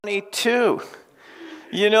22.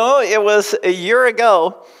 It was a year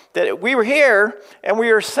ago that we were here and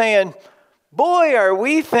we were saying, boy, are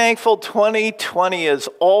we thankful 2020 is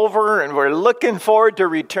over and we're looking forward to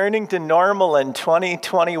returning to normal in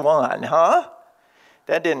 2021, huh?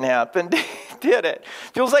 That didn't happen, did it?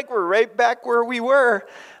 Feels like we're right back where we were,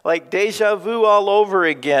 like deja vu all over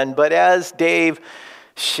again. But as Dave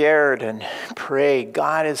shared and prayed,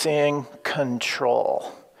 God is in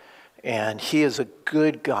control. And he is a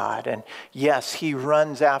good God. And yes, he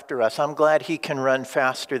runs after us. I'm glad he can run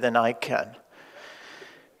faster than I can.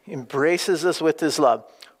 He embraces us with his love.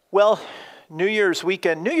 Well, New Year's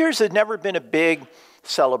weekend. New Year's has never been a big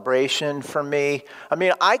celebration for me.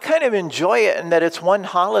 I kind of enjoy it in that it's one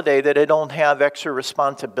holiday that I don't have extra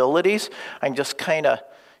responsibilities. I can just kind of,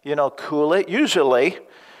 cool it. Usually,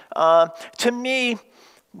 to me,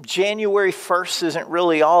 January 1st isn't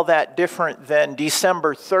really all that different than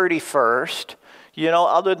December 31st,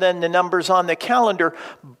 other than the numbers on the calendar.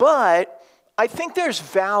 But I think there's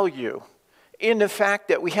value in the fact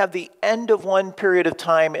that we have the end of one period of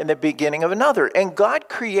time and the beginning of another. And God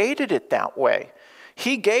created it that way.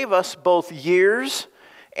 He gave us both years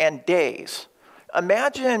and days.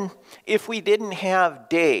 Imagine if we didn't have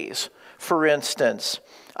days, for instance.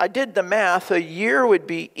 I did the math. A year would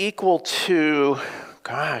be equal to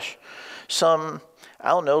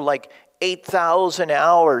like 8,000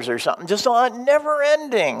 hours or something. Just never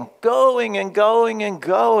ending, going and going and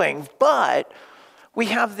going. But we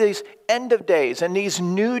have these end of days and these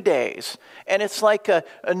new days. And it's like a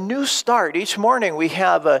new start. Each morning we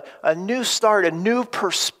have a new start, a new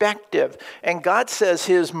perspective. And God says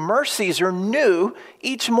his mercies are new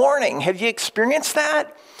each morning. Have you experienced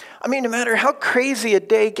that? No matter how crazy a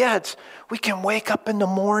day gets, we can wake up in the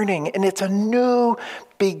morning and it's a new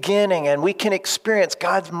beginning and we can experience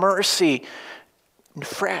God's mercy,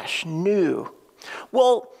 fresh, new.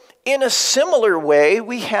 Well, in a similar way,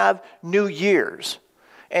 we have New Year's.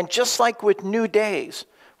 And just like with new days,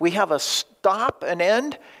 we have a stop, an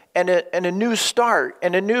end, and a new start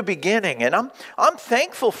and a new beginning. And I'm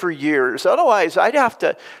thankful for years. Otherwise, I'd have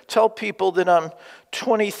to tell people that I'm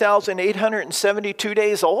 20,872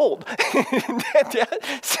 days old.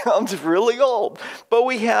 That sounds really old. But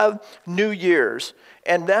we have New Year's.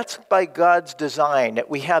 And that's by God's design, that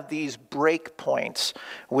we have these break points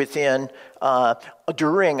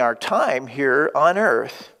during our time here on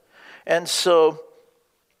earth. And so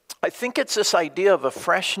I think it's this idea of a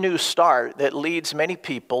fresh new start that leads many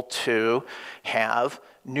people to have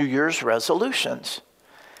New Year's resolutions.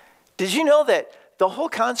 Did you know that the whole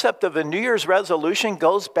concept of a New Year's resolution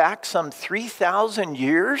goes back some 3,000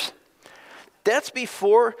 years? That's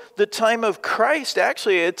before the time of Christ.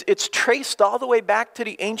 Actually, it's traced all the way back to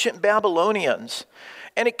the ancient Babylonians.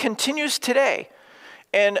 And it continues today.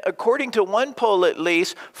 And according to one poll at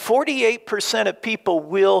least, 48% of people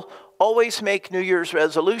will always make New Year's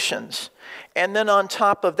resolutions. And then on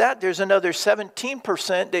top of that, there's another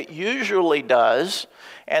 17% that usually does,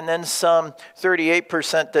 and then some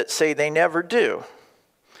 38% that say they never do.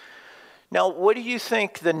 Now, what do you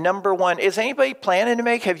think the number one, is anybody planning to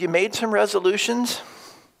make? Have you made some resolutions?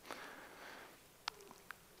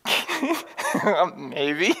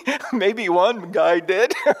 Maybe one guy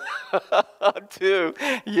did. Two.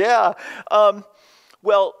 Yeah.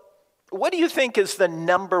 Well, what do you think is the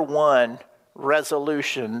number one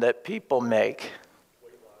resolution that people make?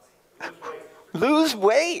 Lose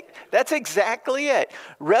weight. That's exactly it.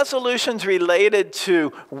 Resolutions related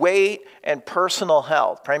to weight and personal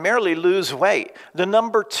health, primarily lose weight. The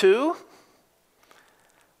number two,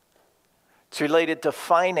 it's related to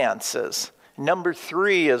finances. Number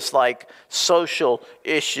three is like social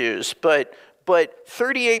issues. But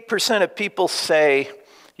 38% of people say,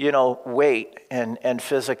 weight and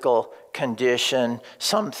physical condition.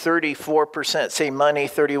 Some 34% say money,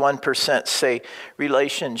 31% say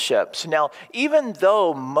relationships. Now, even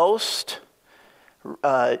though most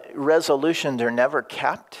resolutions are never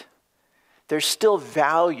kept, there's still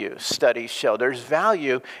value, studies show. There's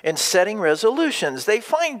value in setting resolutions. They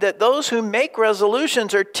find that those who make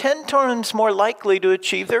resolutions are 10 times more likely to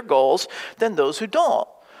achieve their goals than those who don't.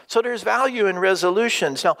 So there's value in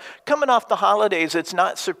resolutions. Now, coming off the holidays, it's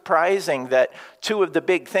not surprising that two of the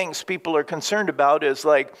big things people are concerned about is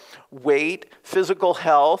like weight, physical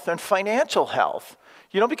health, and financial health.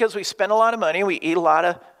 Because we spend a lot of money, we eat a lot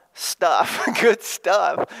of stuff, good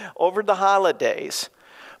stuff, over the holidays.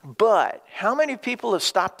 But how many people have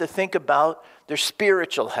stopped to think about their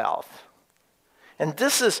spiritual health? And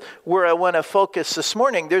this is where I want to focus this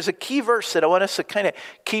morning. There's a key verse that I want us to kind of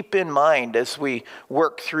keep in mind as we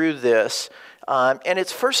work through this. And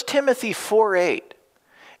it's 1 Timothy 4:8.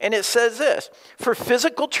 And it says this, for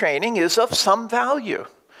physical training is of some value.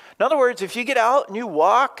 In other words, if you get out and you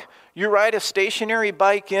walk, you ride a stationary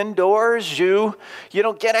bike indoors, you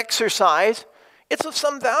don't get exercise, it's of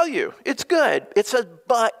some value. It's good. It says,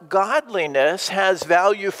 but godliness has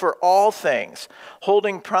value for all things,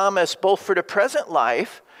 holding promise both for the present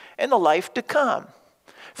life and the life to come.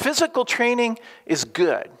 Physical training is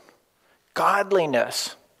good.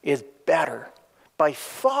 Godliness is better by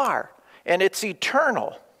far, and it's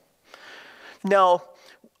eternal. Now,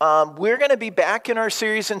 we're going to be back in our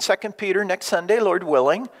series in 2 Peter next Sunday, Lord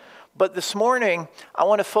willing. But this morning, I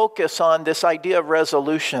want to focus on this idea of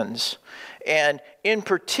resolutions. And in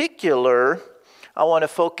particular, I want to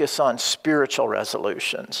focus on spiritual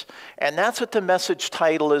resolutions. And that's what the message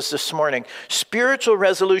title is this morning, Spiritual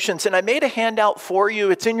Resolutions. And I made a handout for you.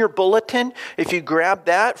 It's in your bulletin. If you grab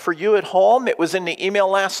that for you at home, it was in the email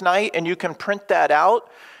last night, and you can print that out.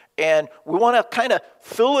 And we want to kind of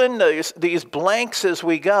fill in these blanks as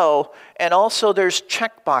we go. And also there's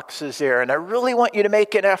check boxes there. And I really want you to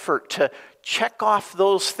make an effort to check off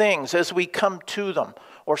those things as we come to them,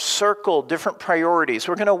 or circle different priorities.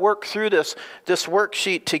 We're going to work through this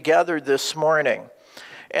worksheet together this morning.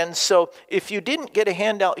 And so if you didn't get a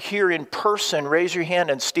handout here in person, raise your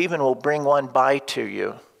hand and Stephen will bring one by to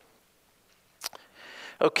you.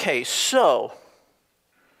 Okay, so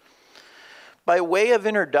by way of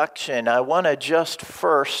introduction, I want to just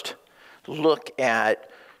first look at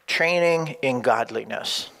training in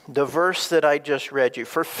godliness. The verse that I just read you.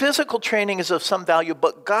 For physical training is of some value,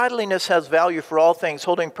 but godliness has value for all things,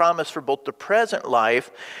 holding promise for both the present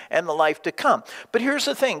life and the life to come. But here's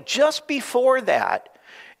the thing. Just before that,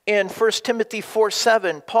 in 1 Timothy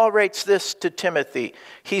 4:7, Paul writes this to Timothy.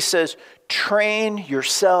 He says, train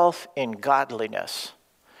yourself in godliness.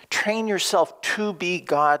 Train yourself to be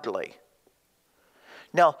godly.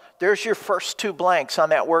 Now, there's your first two blanks on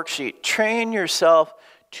that worksheet. Train yourself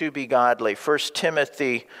to be godly. 1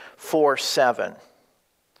 Timothy 4:7.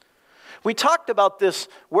 We talked about this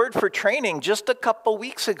word for training just a couple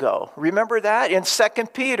weeks ago. Remember that? In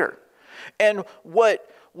 2 Peter. And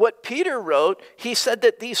what Peter wrote, he said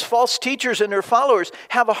that these false teachers and their followers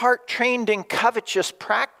have a heart trained in covetous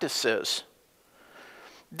practices.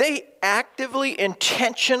 They actively,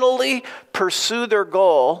 intentionally pursue their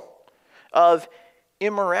goal of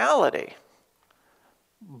immorality.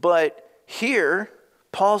 But here,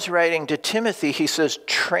 Paul's writing to Timothy, he says,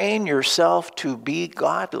 train yourself to be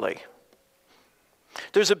godly.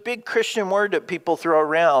 There's a big Christian word that people throw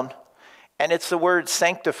around, and it's the word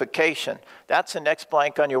sanctification. That's the next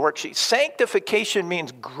blank on your worksheet. Sanctification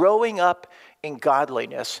means growing up in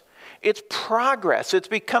godliness. It's progress. It's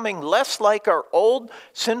becoming less like our old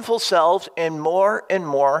sinful selves and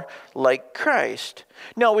more like Christ.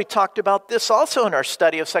 Now, we talked about this also in our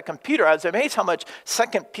study of 2 Peter. I was amazed how much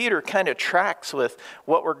 2 Peter kind of tracks with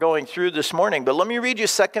what we're going through this morning. But let me read you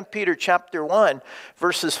 2 Peter chapter 1,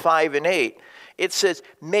 verses 5 and 8. It says,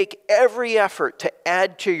 make every effort to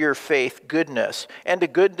add to your faith goodness, and to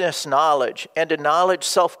goodness knowledge, and to knowledge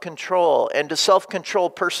self-control, and to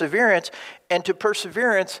self-control perseverance, and to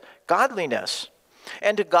perseverance godliness,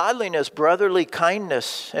 and to godliness brotherly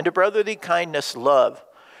kindness, and to brotherly kindness love.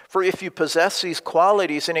 For if you possess these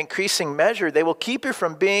qualities in increasing measure, they will keep you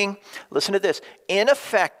from being, listen to this,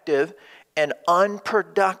 ineffective and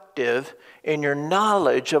unproductive in your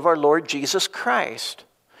knowledge of our Lord Jesus Christ.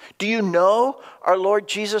 Do you know our Lord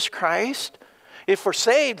Jesus Christ? If we're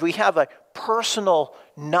saved, we have a personal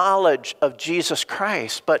knowledge of Jesus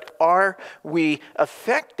Christ, but are we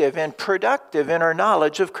effective and productive in our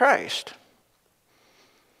knowledge of Christ?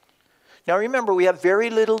 Now remember, we have very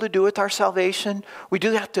little to do with our salvation. We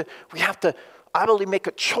have to, I believe, make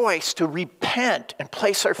a choice to repent and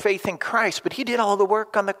place our faith in Christ. But He did all the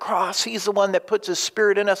work on the cross. He's the one that puts His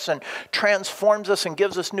Spirit in us and transforms us and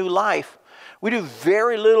gives us new life. We do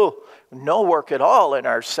very little, no work at all in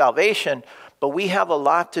our salvation, but we have a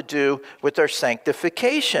lot to do with our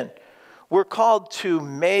sanctification. We're called to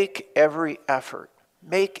make every effort.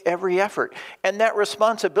 Make every effort. And that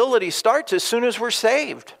responsibility starts as soon as we're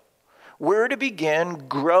saved. We're to begin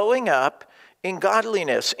growing up in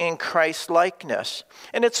godliness, in Christ-likeness.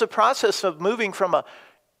 And it's a process of moving from an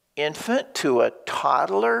infant to a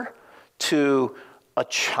toddler, to a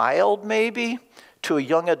child maybe, to a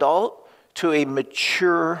young adult, to a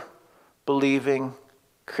mature, believing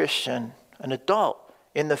Christian, an adult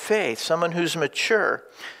in the faith, someone who's mature.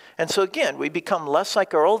 And so again, we become less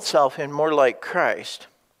like our old self and more like Christ.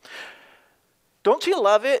 Don't you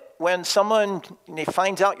love it when someone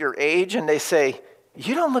finds out your age and they say,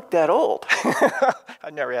 you don't look that old. I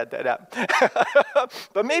never had that happen.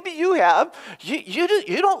 But maybe you have.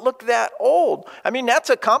 You don't look that old. I mean, that's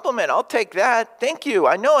a compliment. I'll take that. Thank you.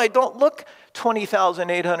 I know I don't look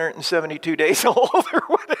 20,872 days old or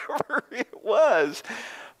whatever it was.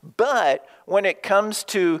 But when it comes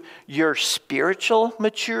to your spiritual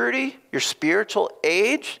maturity, your spiritual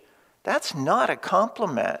age, that's not a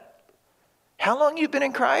compliment. How long you been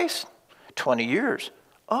in Christ? 20 years.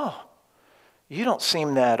 Oh, you don't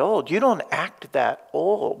seem that old. You don't act that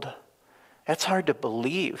old. That's hard to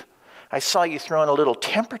believe. I saw you throwing a little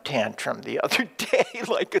temper tantrum the other day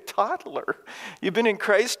like a toddler. You've been in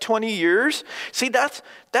Christ 20 years? See, that's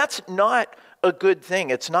not a good thing.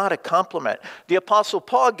 It's not a compliment. The Apostle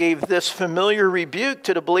Paul gave this familiar rebuke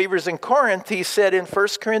to the believers in Corinth. He said in 1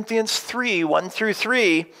 Corinthians 3, 1 through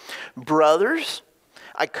 3, brothers,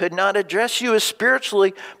 I could not address you as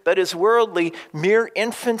spiritually, but as worldly, mere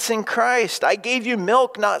infants in Christ. I gave you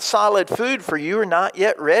milk, not solid food, for you are not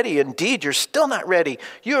yet ready. Indeed, you're still not ready.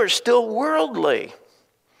 You are still worldly.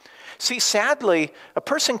 See, sadly, a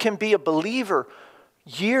person can be a believer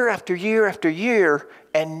year after year after year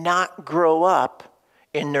and not grow up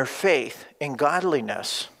in their faith, in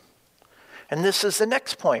godliness. And this is the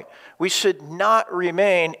next point. We should not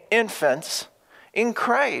remain infants in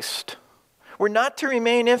Christ. We're not to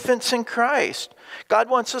remain infants in Christ. God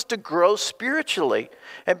wants us to grow spiritually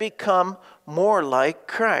and become more like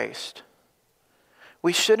Christ.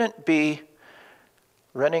 We shouldn't be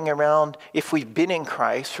running around, if we've been in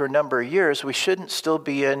Christ for a number of years, we shouldn't still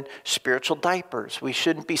be in spiritual diapers. We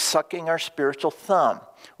shouldn't be sucking our spiritual thumb.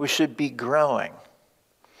 We should be growing.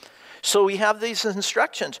 So we have these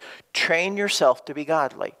instructions. Train yourself to be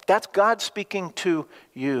godly. That's God speaking to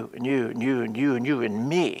you and you and you and you and you and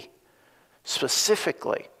me.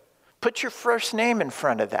 Specifically, put your first name in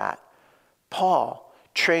front of that. Paul,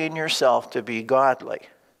 train yourself to be godly.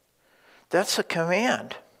 That's a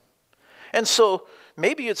command. And so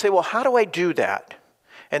maybe you'd say, well, how do I do that?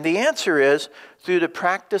 And the answer is through the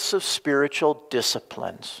practice of spiritual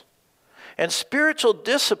disciplines. And spiritual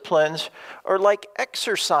disciplines are like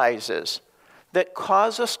exercises that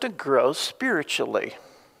cause us to grow spiritually.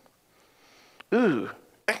 Ooh,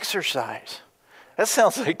 exercise. That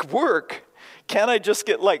sounds like work. Can't I just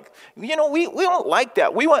get we don't like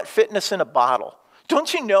that. We want fitness in a bottle.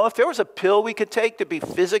 Don't you know if there was a pill we could take to be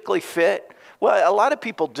physically fit? Well, a lot of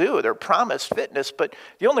people do. They're promised fitness, but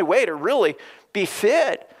the only way to really be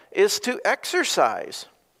fit is to exercise.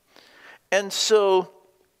 And so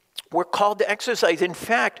we're called to exercise. In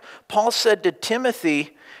fact, Paul said to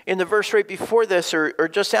Timothy in the verse right before this, or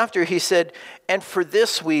just after, he said, and for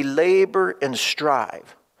this we labor and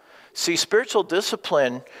strive. See, spiritual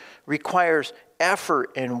discipline requires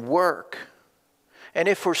effort and work. And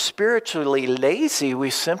if we're spiritually lazy,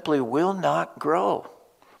 we simply will not grow.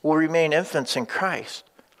 We'll remain infants in Christ.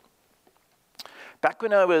 Back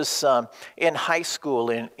when I was in high school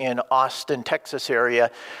in Austin, Texas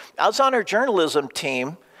area, I was on our journalism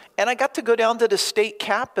team, and I got to go down to the state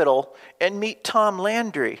capitol and meet Tom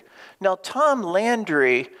Landry. Now, Tom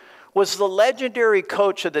Landry was the legendary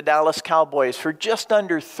coach of the Dallas Cowboys for just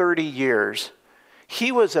under 30 years.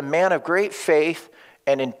 He was a man of great faith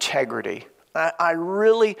and integrity. I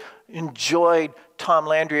really enjoyed Tom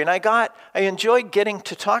Landry, and I enjoyed getting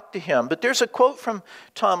to talk to him. But there's a quote from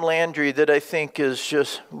Tom Landry that I think is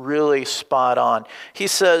just really spot on. He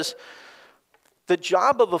says, the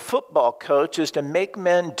job of a football coach is to make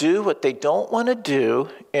men do what they don't want to do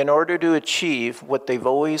in order to achieve what they've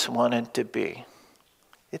always wanted to be.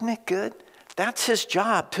 Isn't it good? That's his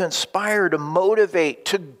job, to inspire, to motivate,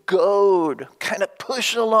 to goad, kind of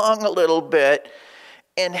push along a little bit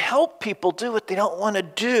and help people do what they don't want to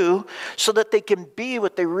do so that they can be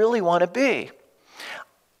what they really want to be.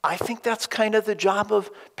 I think that's kind of the job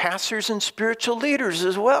of pastors and spiritual leaders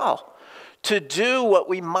as well, to do what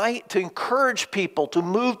we might, to encourage people, to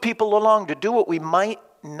move people along, to do what we might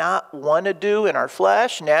not want to do in our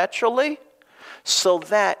flesh naturally so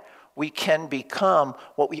that we can become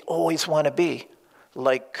what we always want to be,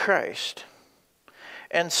 like Christ.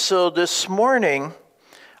 And so this morning,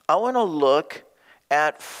 I want to look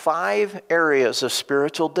at 5 areas of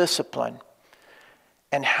spiritual discipline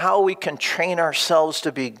and how we can train ourselves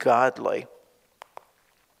to be godly.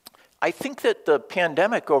 I think that the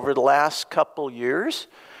pandemic over the last couple years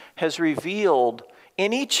has revealed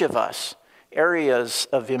in each of us areas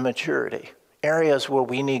of immaturity, areas where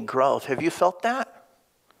we need growth. Have you felt that?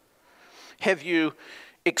 Have you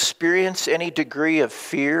experienced any degree of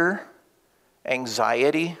fear,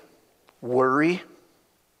 anxiety, worry?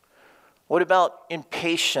 What about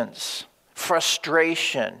impatience,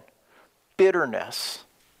 frustration, bitterness?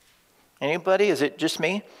 Anybody? Is it just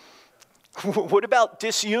me? What about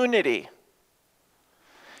disunity?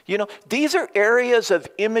 You know, these are areas of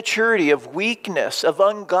immaturity, of weakness, of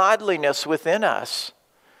ungodliness within us.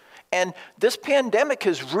 And this pandemic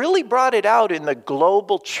has really brought it out in the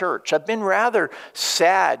global church. I've been rather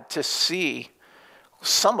sad to see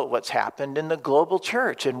some of what's happened in the global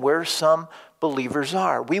church and where some believers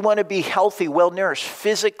are. We want to be healthy, well-nourished,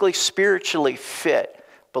 physically, spiritually fit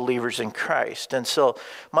believers in Christ. And so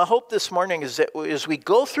my hope this morning is that as we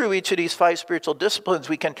go through each of these 5 spiritual disciplines,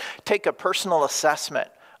 we can take a personal assessment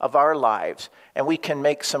of our lives and we can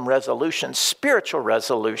make some resolutions, spiritual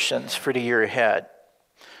resolutions for the year ahead.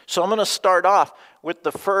 So I'm going to start off with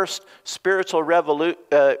the first spiritual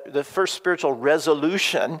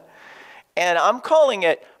resolution, and I'm calling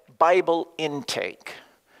it Bible intake.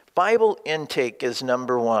 Bible intake is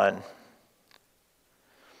number 1.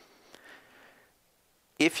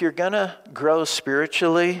 If you're going to grow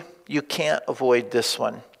spiritually, you can't avoid this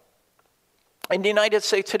one. In the United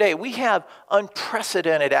States today, we have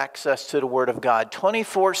unprecedented access to the Word of God,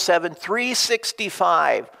 24/7,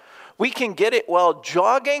 365. We can get it while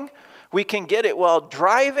jogging. We can get it while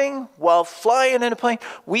driving, while flying in a plane.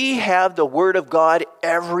 We have the Word of God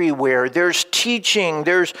everywhere. There's teaching.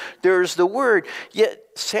 There's the Word. Yet,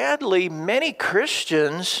 sadly, many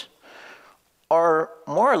Christians are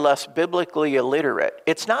more or less biblically illiterate.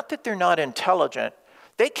 It's not that they're not intelligent.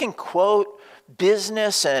 They can quote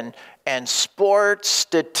business and sports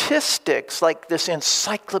statistics like this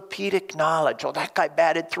encyclopedic knowledge. Oh, that guy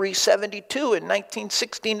batted .372 in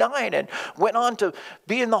 1969 and went on to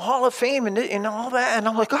be in the Hall of Fame and all that. And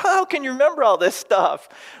I'm like, how can you remember all this stuff?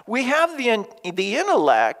 We have the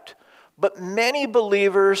intellect, but many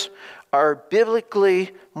believers are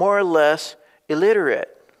biblically more or less illiterate.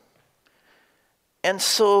 And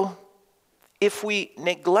so if we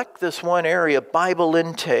neglect this one area, Bible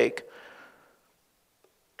intake,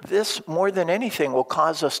 this, more than anything, will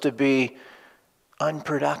cause us to be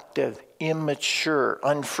unproductive, immature,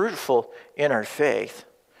 unfruitful in our faith.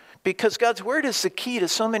 Because God's Word is the key to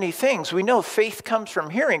so many things. We know faith comes from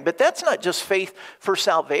hearing, but that's not just faith for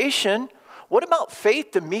salvation. What about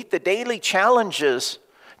faith to meet the daily challenges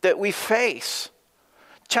that we face?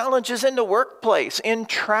 Challenges in the workplace, in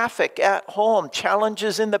traffic, at home,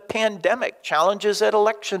 challenges in the pandemic, challenges at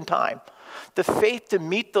election time. The faith to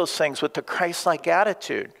meet those things with the Christ-like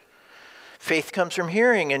attitude. Faith comes from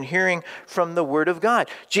hearing, and hearing from the Word of God.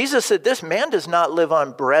 Jesus said this, man does not live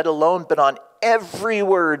on bread alone, but on every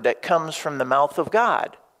word that comes from the mouth of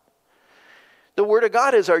God. The Word of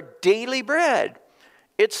God is our daily bread.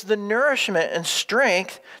 It's the nourishment and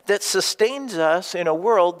strength that sustains us in a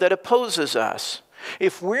world that opposes us.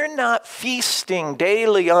 If we're not feasting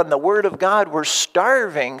daily on the Word of God, we're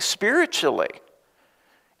starving spiritually.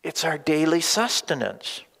 It's our daily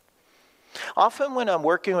sustenance. Often when I'm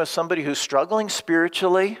working with somebody who's struggling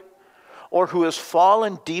spiritually or who has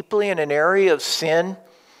fallen deeply in an area of sin,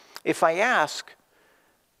 if I ask,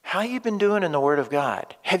 how you been doing in the Word of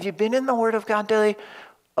God? Have you been in the Word of God daily?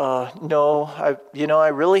 No, I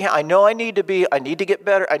know I need to get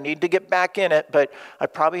better. I need to get back in it, but I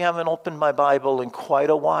probably haven't opened my Bible in quite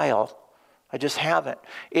a while. I just haven't.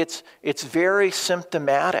 It's very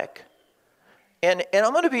symptomatic. And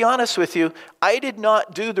I'm going to be honest with you, I did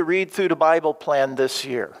not do the Read Through the Bible plan this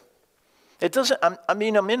year. I'm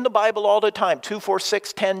in the Bible all the time, 2, 4,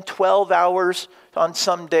 6, 10, 12 hours on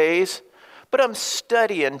some days, but I'm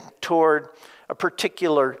studying toward a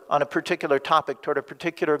particular topic, toward a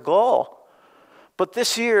particular goal. But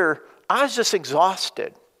this year, I was just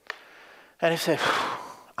exhausted. And I said,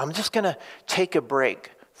 I'm just going to take a break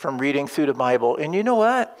from reading through the Bible. And you know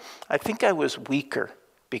what? I think I was weaker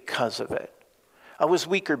because of it. I was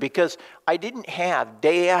weaker because I didn't have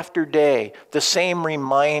day after day the same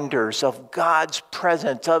reminders of God's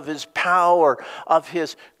presence, of His power, of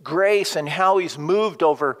His grace, and how He's moved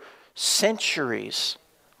over centuries,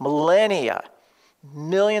 millennia,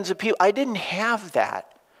 millions of people. I didn't have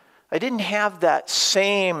that. I didn't have that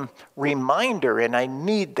same reminder, and I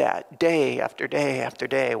need that day after day after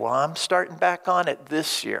day. Well, I'm starting back on it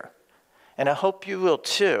this year, and I hope you will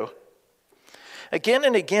too. Again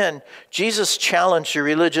and again, Jesus challenged the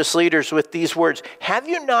religious leaders with these words. Have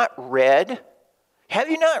you not read?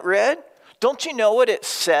 Have you not read? Don't you know what it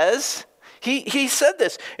says? He said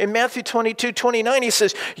this in Matthew 22:29. He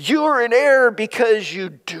says, you are in error because you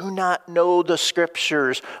do not know the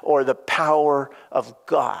Scriptures or the power of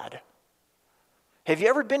God. Have you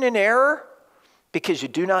ever been in error because you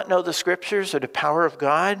do not know the Scriptures or the power of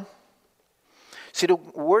God? See, the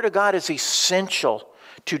Word of God is essential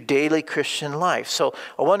to daily Christian life. So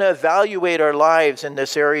I want to evaluate our lives in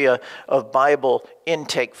this area of Bible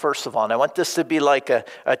intake, first of all. And I want this to be like a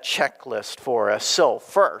checklist for us. So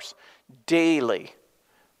first, daily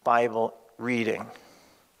Bible reading.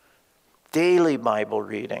 Daily Bible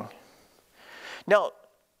reading. Now,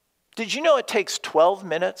 did you know it takes 12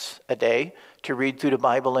 minutes a day to read through the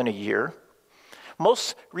Bible in a year?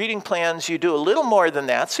 Most reading plans, you do a little more than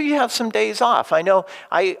that, so you have some days off. I know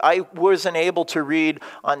I wasn't able to read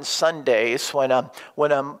on Sundays when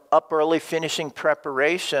I'm up early finishing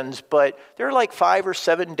preparations, but there are like 5 or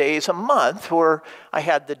 7 days a month where I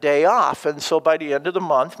had the day off. And so by the end of the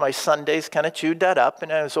month, my Sundays kind of chewed that up,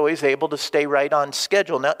 and I was always able to stay right on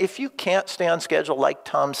schedule. Now, if you can't stay on schedule, like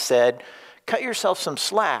Tom said, cut yourself some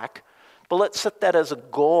slack, but let's set that as a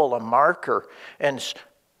goal, a marker, and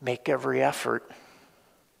make every effort.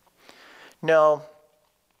 No,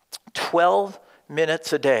 12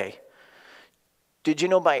 minutes a day. Did you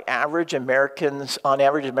know on average, Americans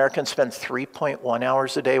spend 3.1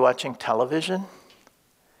 hours a day watching television?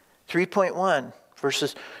 3.1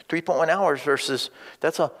 versus 3.1 hours versus,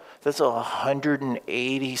 that's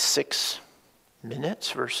 186 minutes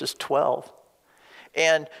versus 12.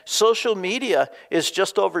 And social media is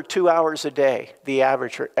just over 2 hours a day, the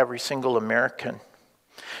average for every single American.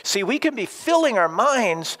 See, we can be filling our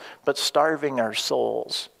minds, but starving our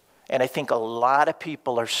souls. And I think a lot of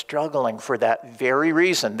people are struggling for that very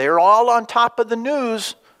reason. They're all on top of the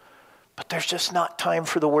news, but there's just not time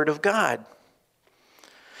for the Word of God.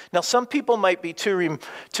 Now, some people might be too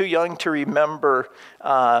young to remember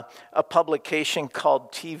a publication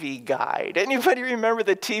called TV Guide. Anybody remember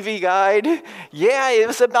the TV Guide? Yeah, it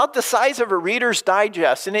was about the size of a Reader's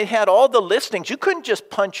Digest, and it had all the listings. You couldn't just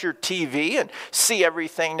punch your TV and see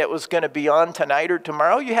everything that was going to be on tonight or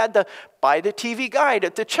tomorrow. You had to buy the TV Guide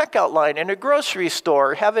at the checkout line in a grocery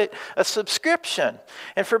store, have it a subscription.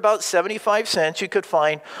 And for about 75 cents, you could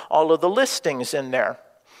find all of the listings in there.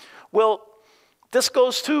 Well, this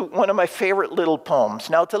goes to one of my favorite little poems.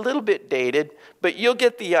 Now, it's a little bit dated, but you'll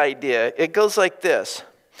get the idea. It goes like this.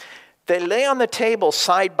 They lay on the table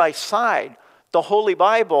side by side, the Holy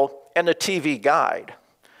Bible and the TV Guide.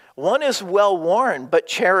 One is well worn, but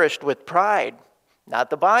cherished with pride. Not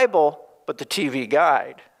the Bible, but the TV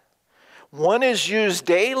Guide. One is used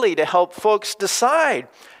daily to help folks decide.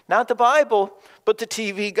 Not the Bible, but the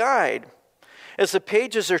TV Guide. As the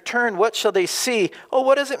pages are turned, what shall they see? Oh,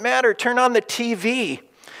 what does it matter? Turn on the TV.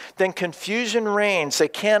 Then confusion reigns. They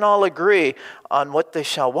can't all agree on what they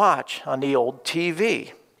shall watch on the old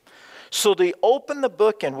TV. So they open the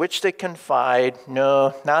book in which they confide.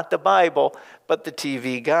 No, not the Bible, but the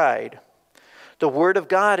TV Guide. The Word of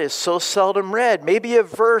God is so seldom read. Maybe a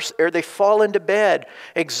verse, or they fall into bed,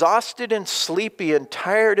 exhausted and sleepy and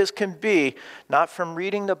tired as can be, not from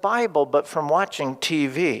reading the Bible, but from watching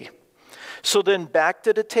TV. So then back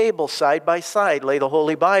to the table, side by side, lay the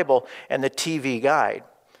Holy Bible and the TV Guide.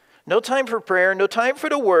 No time for prayer, no time for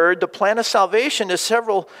the Word. The plan of salvation is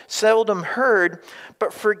seldom heard,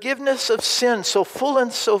 but forgiveness of sin, so full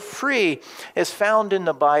and so free, is found in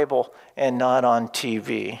the Bible and not on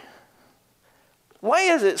TV. Why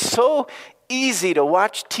is it so easy to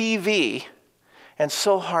watch TV and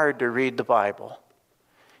so hard to read the Bible?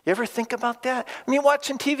 You ever think about that? I mean,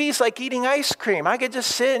 watching TV is like eating ice cream. I could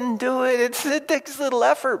just sit and do it. It takes little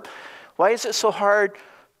effort. Why is it so hard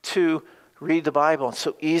to read the Bible and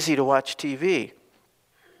so easy to watch TV?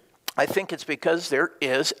 I think it's because there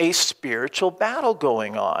is a spiritual battle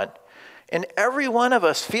going on. And every one of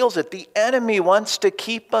us feels it. The enemy wants to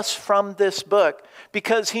keep us from this book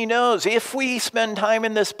because he knows if we spend time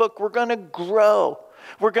in this book, we're going to grow.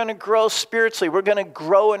 We're going to grow spiritually. We're going to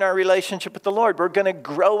grow in our relationship with the Lord. We're going to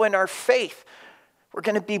grow in our faith. We're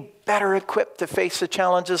going to be better equipped to face the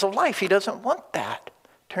challenges of life. He doesn't want that.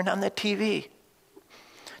 Turn on the TV.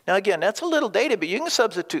 Now, again, that's a little dated, but you can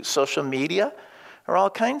substitute social media or all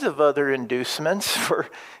kinds of other inducements for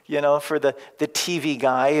the TV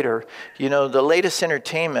Guide or, the latest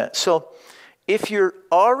entertainment. So if you're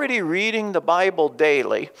already reading the Bible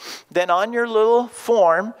daily, then on your little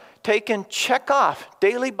form, take and check off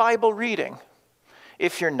daily Bible reading.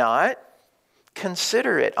 If you're not,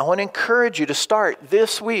 consider it. I want to encourage you to start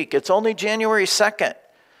this week. It's only January 2nd.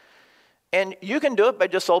 And you can do it by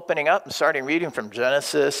just opening up and starting reading from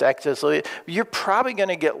Genesis, Exodus. You're probably going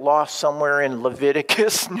to get lost somewhere in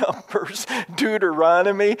Leviticus, Numbers,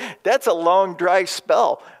 Deuteronomy. That's a long, dry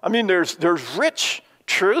spell. I mean, there's rich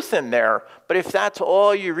truth in there. But if that's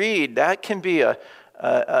all you read, that can be a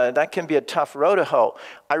that can be a tough row to hoe.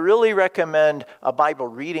 I really recommend a Bible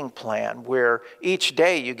reading plan where each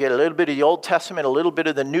day you get a little bit of the Old Testament, a little bit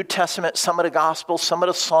of the New Testament, some of the Gospels, some of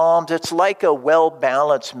the Psalms. It's like a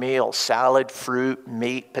well-balanced meal: salad, fruit,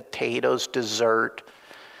 meat, potatoes, dessert.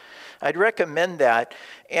 I'd recommend that.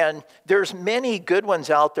 And there's many good ones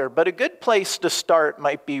out there, but a good place to start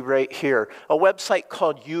might be right here, a website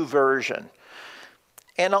called YouVersion.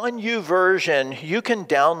 And on YouVersion, you can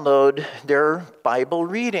download their Bible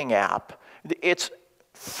reading app. It's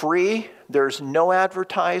free. There's no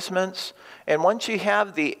advertisements. And once you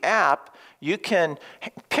have the app, you can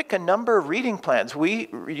pick a number of reading plans. We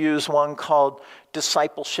use one called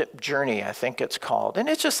Discipleship Journey, I think it's called. And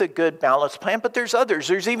it's just a good balanced plan, but there's others.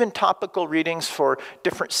 There's even topical readings for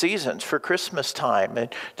different seasons, for Christmas time,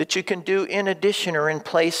 and that you can do in addition or in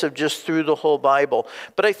place of just through the whole Bible.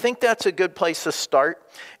 But I think that's a good place to start.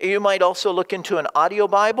 You might also look into an audio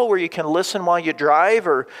Bible where you can listen while you drive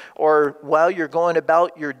or while you're going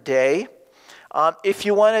about your day. If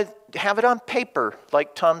you want to have it on paper,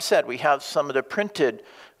 like Tom said, we have some of the printed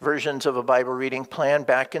versions of a Bible reading plan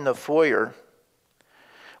back in the foyer.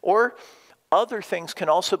 Or other things can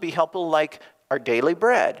also be helpful, like our daily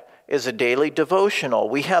bread is a daily devotional.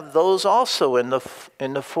 We have those also in the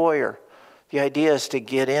foyer. The idea is to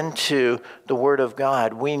get into the Word of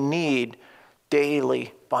God. We need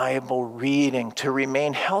daily Bible reading to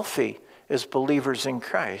remain healthy as believers in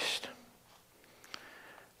Christ.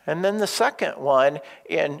 And then the second one,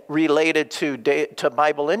 related to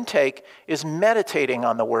Bible intake, is meditating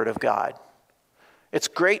on the Word of God. It's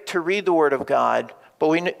great to read the Word of God, but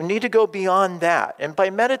we need to go beyond that. And by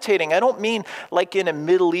meditating, I don't mean like in a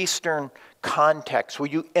Middle Eastern context where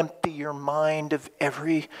you empty your mind of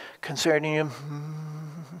every concerning you,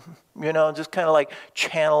 just kind of like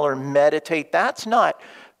channel or meditate. That's not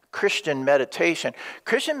Christian meditation.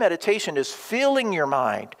 Christian meditation is filling your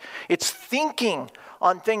mind. It's thinking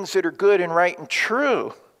on things that are good and right and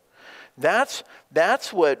true. That's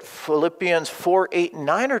what Philippians 4, 8, and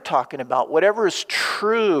 9 are talking about. Whatever is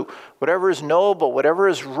true, whatever is noble, whatever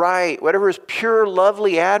is right, whatever is pure,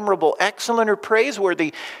 lovely, admirable, excellent, or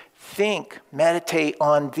praiseworthy, think, meditate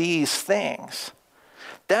on these things.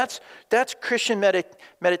 That's Christian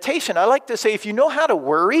meditation. I like to say, if you know how to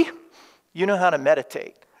worry, you know how to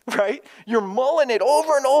meditate, right? You're mulling it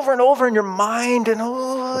over and over and over in your mind, and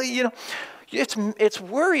it's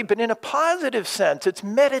worry, but in a positive sense. It's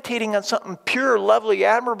meditating on something pure, lovely,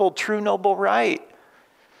 admirable, true, noble, right.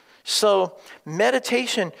 So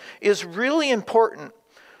meditation is really important.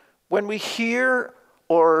 When we hear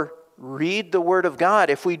or read the Word of God,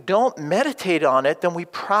 if we don't meditate on it, then we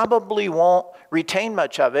probably won't retain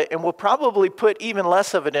much of it, and we'll probably put even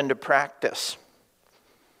less of it into practice.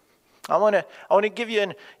 I want to give you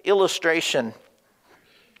an illustration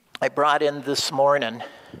I brought in this morning.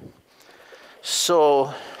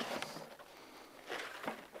 So,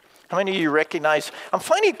 how many of you recognize? I'm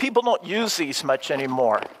finding people don't use these much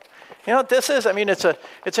anymore. You know what this is? I mean, it's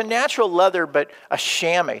a natural leather, but a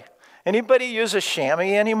chamois. Anybody use a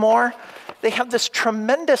chamois anymore? They have this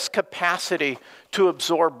tremendous capacity to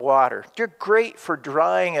absorb water. They're great for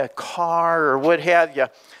drying a car or what have you.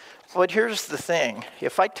 But here's the thing: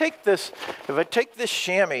 if I take this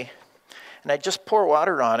chamois and I just pour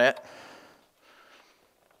water on it.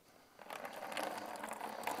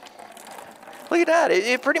 Look at that.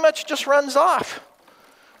 It pretty much just runs off.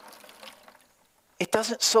 It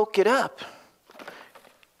doesn't soak it up.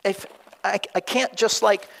 If I can't just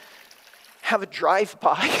like have a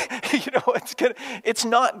drive-by, it's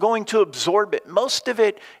not going to absorb it. Most of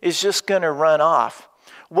it is just going to run off.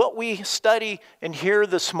 What we study and hear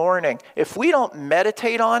this morning, if we don't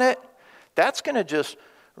meditate on it, that's going to just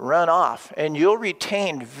run off. And you'll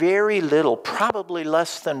retain very little, probably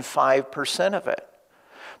less than 5% of it.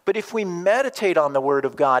 But if we meditate on the Word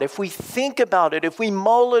of God, if we think about it, if we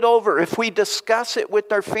mull it over, if we discuss it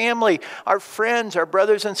with our family, our friends, our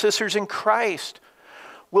brothers and sisters in Christ,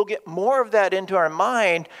 we'll get more of that into our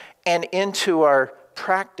mind and into our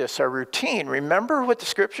practice, our routine. Remember what the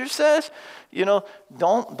Scripture says?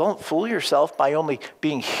 Don't fool yourself by only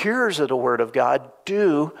being hearers of the Word of God.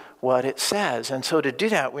 Do what it says. And so to do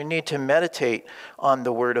that, we need to meditate on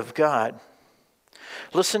the Word of God.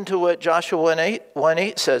 Listen to what Joshua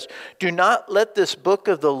 1:8 says. Do not let this book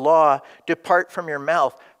of the law depart from your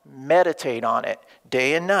mouth. Meditate on it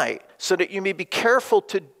day and night, so that you may be careful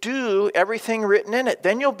to do everything written in it.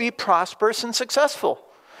 Then you'll be prosperous and successful.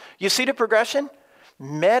 You see the progression?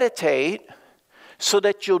 Meditate so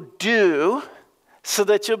that you'll do, so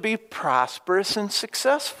that you'll be prosperous and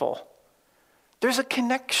successful. There's a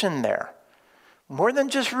connection there. More than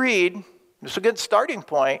just read. It's a good starting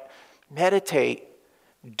point. Meditate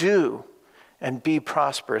do, and be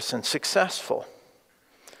prosperous and successful.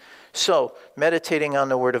 So, meditating on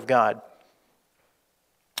the Word of God.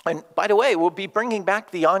 And by the way, we'll be bringing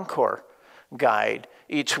back the Encore guide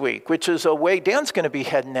each week, which is a way, Dan's going to be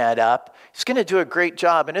heading that up. He's going to do a great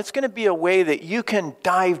job, and it's going to be a way that you can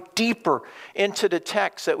dive deeper into the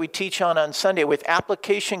text that we teach on Sunday with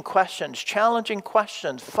application questions, challenging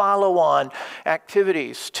questions, follow-on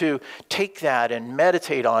activities to take that and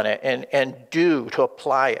meditate on it and do to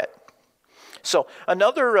apply it. So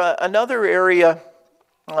another area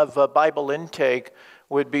of Bible intake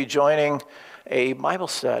would be joining a Bible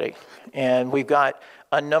study, and we've got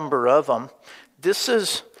a number of them.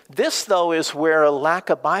 This, though, is where a lack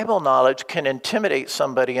of Bible knowledge can intimidate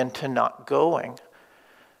somebody into not going.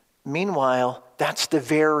 Meanwhile, that's the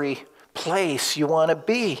very place you want to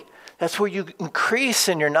be. That's where you increase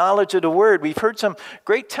in your knowledge of the Word. We've heard some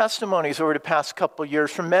great testimonies over the past couple of years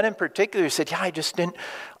from men in particular who said,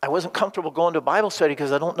 I wasn't comfortable going to Bible study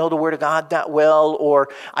because I don't know the Word of God that well, or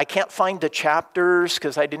I can't find the chapters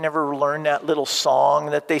because I didn't ever learn that little song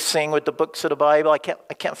that they sing with the books of the Bible. I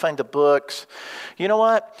can't find the books. You know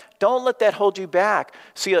what? Don't let that hold you back.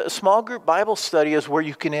 See, a small group Bible study is where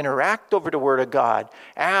you can interact over the Word of God,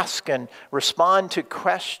 ask and respond to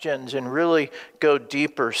questions, and really go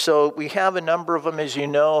deeper. So we have a number of them, as you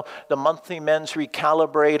know. The monthly Men's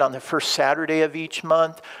Recalibrate on the first Saturday of each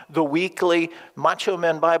month, the weekly Macho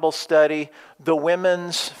Men Bible Study, the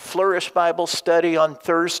Women's Flourish Bible Study on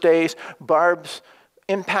Thursdays, Barb's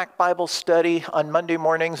Impact Bible Study on Monday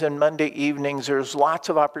mornings and Monday evenings. There's lots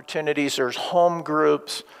of opportunities. There's home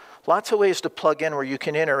groups. Lots of ways to plug in where you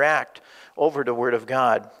can interact over the Word of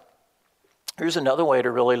God. Here's another way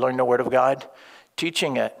to really learn the Word of God,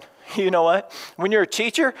 teaching it. You know what? When you're a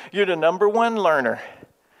teacher, you're the number one learner.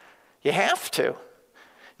 You have to.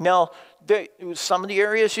 Now, some of the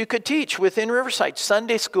areas you could teach within Riverside,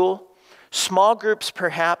 Sunday school, small groups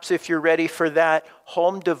perhaps if you're ready for that.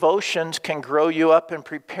 Home devotions can grow you up and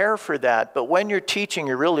prepare for that. But when you're teaching,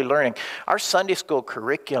 you're really learning. Our Sunday school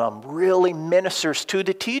curriculum really ministers to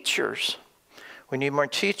the teachers. We need more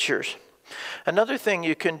teachers. Another thing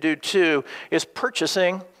you can do too is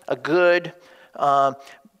purchasing a good Bible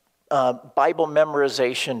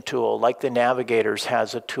memorization tool, like the Navigators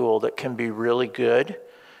has a tool that can be really good.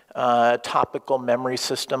 Topical memory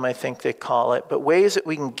system, I think they call it, but ways that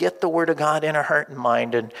we can get the Word of God in our heart and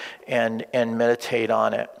mind and meditate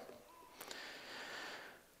on it.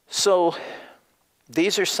 So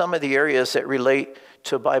these are some of the areas that relate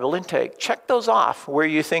to Bible intake. Check those off where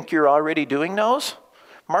you think you're already doing those.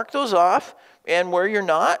 Mark those off, and where you're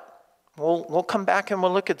not, we'll come back and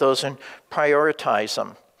we'll look at those and prioritize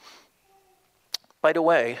them. By the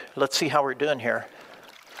way, let's see how we're doing here.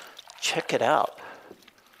 Check it out.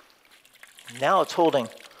 Now it's holding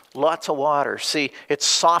lots of water. See, it's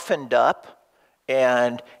softened up,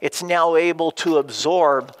 and it's now able to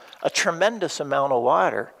absorb a tremendous amount of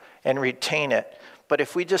water and retain it. But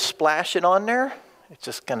if we just splash it on there, it's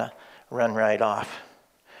just going to run right off.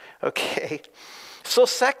 Okay. So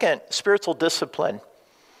second, spiritual discipline,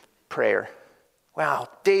 prayer. Wow,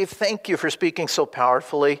 Dave, thank you for speaking so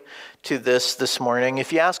powerfully to this morning.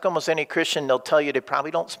 If you ask almost any Christian, they'll tell you they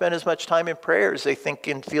probably don't spend as much time in prayer as they think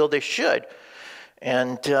and feel they should.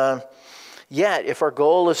 And yet, if our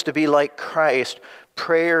goal is to be like Christ,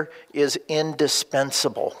 prayer is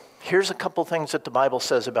indispensable. Here's a couple things that the Bible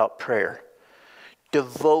says about prayer.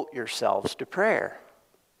 Devote yourselves to prayer.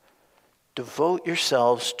 Devote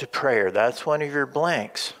yourselves to prayer. That's one of your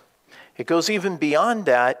blanks. It goes even beyond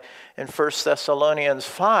that. In 1 Thessalonians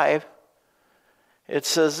 5, it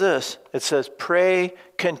says this. It says, pray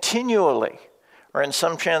continually. Or in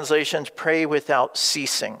some translations, pray without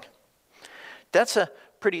ceasing. That's a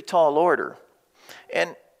pretty tall order.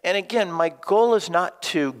 And again, my goal is not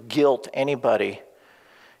to guilt anybody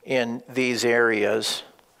in these areas,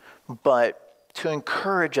 but to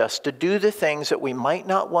encourage us to do the things that we might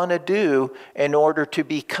not want to do in order to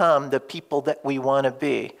become the people that we want to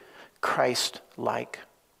be, Christ-like,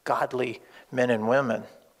 godly men and women.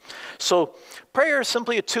 So prayer is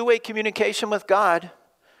simply a two-way communication with God.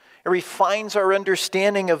 It refines our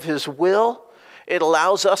understanding of His will. It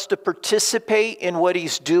allows us to participate in what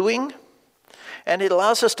He's doing. And it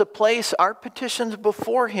allows us to place our petitions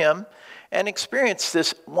before Him and experience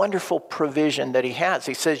this wonderful provision that He has.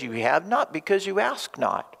 He says, you have not because you ask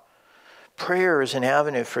not. Prayer is an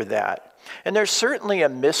avenue for that. And there's certainly a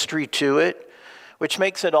mystery to it, which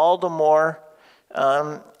makes it all the more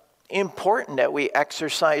important that we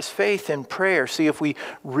exercise faith in prayer. See, if we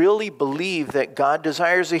really believe that God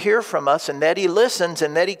desires to hear from us and that He listens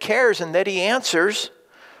and that He cares and that He answers,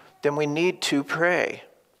 then we need to pray.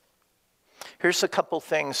 Here's a couple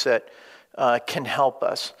things that can help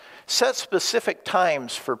us. Set specific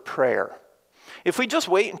times for prayer. If we just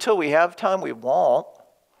wait until we have time, we won't.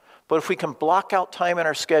 But if we can block out time in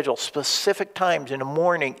our schedule, specific times in the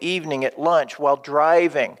morning, evening, at lunch, while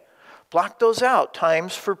driving, block those out,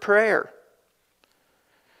 times for prayer.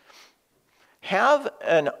 Have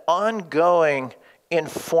an ongoing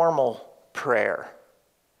informal prayer.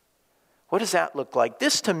 What does that look like?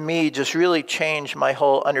 This to me just really changed my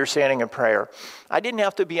whole understanding of prayer. I didn't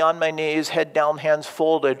have to be on my knees, head down, hands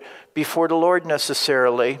folded before the Lord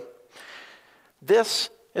necessarily. This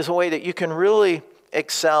is a way that you can really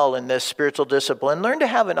excel in this spiritual discipline. Learn to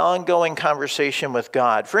have an ongoing conversation with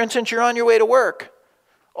God. For instance, you're on your way to work.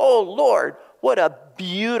 Oh, Lord, what a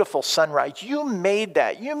beautiful sunrise. You made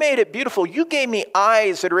that. You made it beautiful. You gave me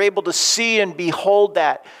eyes that are able to see and behold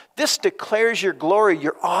that. This declares your glory.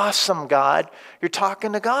 You're awesome, God. You're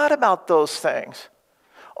talking to God about those things.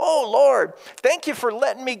 Oh, Lord, thank you for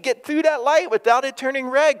letting me get through that light without it turning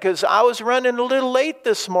red because I was running a little late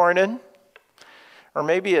this morning. Or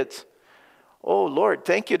maybe it's, oh, Lord,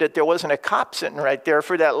 thank you that there wasn't a cop sitting right there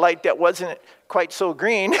for that light that wasn't quite so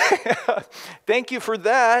green. Thank you for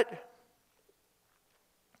that.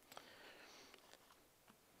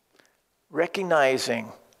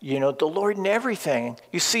 Recognizing, the Lord in everything.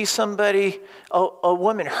 You see somebody, a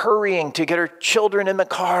woman hurrying to get her children in the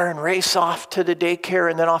car and race off to the daycare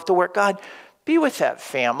and then off to work. God, be with that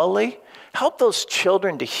family. Help those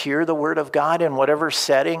children to hear the word of God in whatever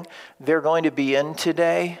setting they're going to be in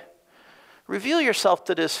today. Reveal yourself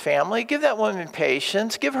to this family. Give that woman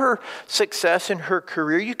patience. Give her success in her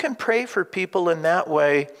career. You can pray for people in that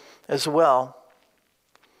way as well.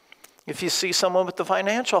 If you see someone with a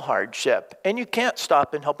financial hardship and you can't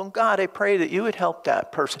stop and help them, God, I pray that you would help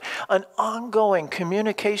that person. An ongoing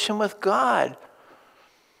communication with God.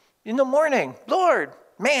 In the morning, Lord,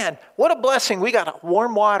 man, what a blessing. We got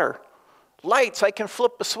warm water. Lights, I can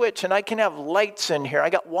flip a switch and I can have lights in here. I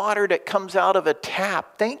got water that comes out of a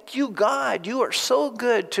tap. Thank you, God. You are so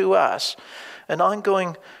good to us. An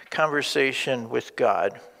ongoing conversation with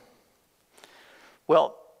God.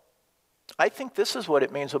 Well, I think this is what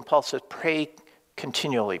it means when Paul says, pray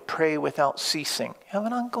continually, pray without ceasing. Have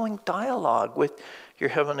an ongoing dialogue with your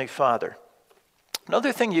Heavenly Father.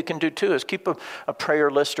 Another thing you can do too is keep a prayer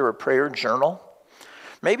list or a prayer journal.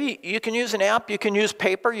 Maybe you can use an app, you can use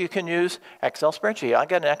paper, you can use Excel spreadsheet. I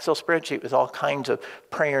got an Excel spreadsheet with all kinds of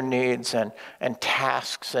prayer needs and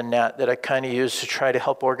tasks and that I kind of use to try to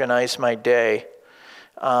help organize my day.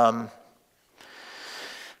 How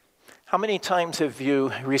many times have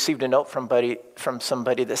you received a note from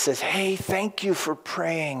somebody that says, hey, thank you for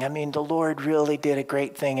praying. I mean, the Lord really did a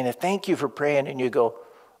great thing. And thank you for praying. And you go,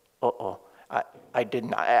 I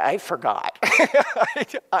didn't. I forgot.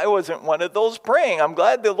 I wasn't one of those praying. I'm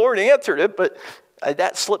glad the Lord answered it, but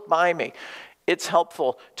that slipped by me. It's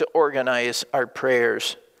helpful to organize our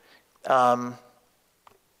prayers.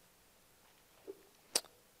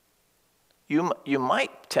 You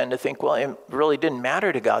might tend to think, well, it really didn't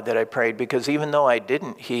matter to God that I prayed because even though I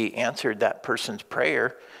didn't, He answered that person's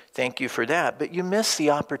prayer. Thank you for that. But you miss the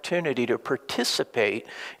opportunity to participate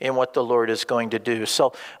in what the Lord is going to do.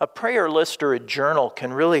 So a prayer list or a journal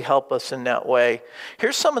can really help us in that way.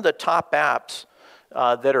 Here's some of the top apps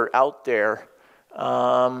that are out there.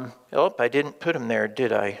 I didn't put them there,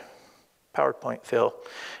 did I? PowerPoint, Phil.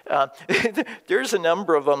 There's a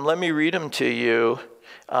number of them. Let me read them to you.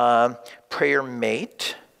 Prayer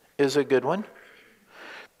Mate is a good one.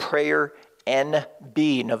 Prayer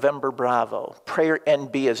NB, November Bravo. Prayer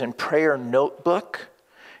NB as in Prayer Notebook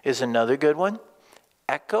is another good one.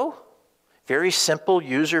 Echo, very simple,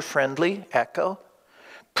 user-friendly, Echo.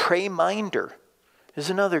 Prayminder is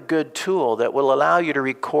another good tool that will allow you to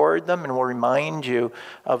record them and will remind you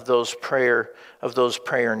of those prayer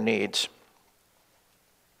needs.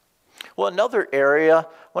 Well, another area, I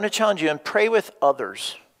want to challenge you and pray with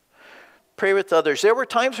others. Pray with others. There were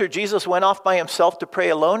times where Jesus went off by himself to pray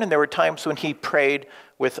alone, and there were times when he prayed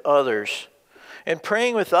with others. And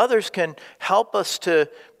praying with others can help us to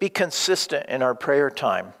be consistent in our prayer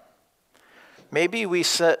time. Maybe we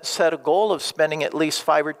set a goal of spending at least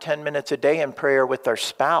 5 or 10 minutes a day in prayer with our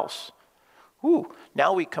spouse.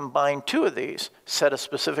 Now we combine two of these. Set a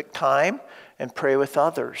specific time and pray with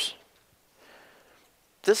others.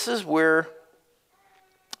 This is where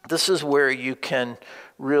you can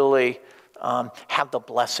really have the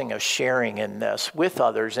blessing of sharing in this with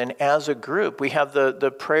others. And as a group, we have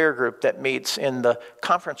the prayer group that meets in the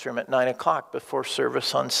conference room at 9 o'clock before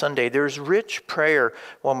service on Sunday. There's rich prayer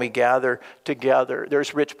when we gather together.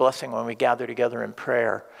 There's rich blessing when we gather together in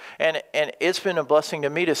prayer. And it's been a blessing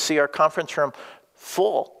to me to see our conference room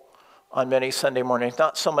full on many Sunday mornings.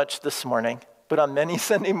 Not so much this morning, but on many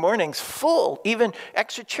Sunday mornings, full. Even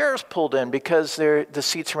extra chairs pulled in because the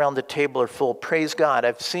seats around the table are full. Praise God.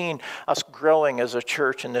 I've seen us growing as a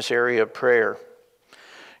church in this area of prayer.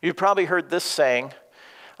 You've probably heard this saying,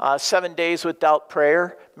 7 days without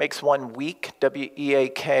prayer makes 1 week,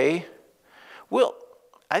 W-E-A-K. Well,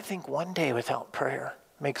 I think 1 day without prayer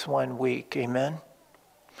makes 1 week, amen?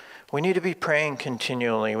 We need to be praying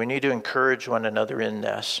continually. We need to encourage one another in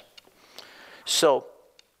this. So,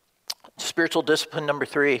 spiritual discipline number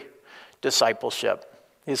 3, discipleship.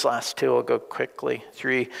 These last two will go quickly.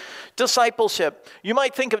 3, discipleship. You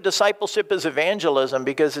might think of discipleship as evangelism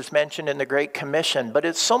because it's mentioned in the Great Commission, but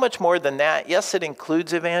it's so much more than that. Yes, it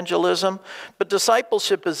includes evangelism, but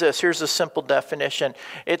discipleship is this. Here's a simple definition.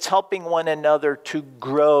 It's helping one another to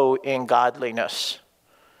grow in godliness.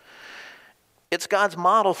 It's God's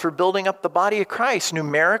model for building up the body of Christ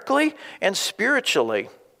numerically and spiritually.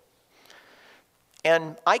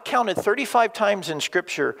 And I counted 35 times in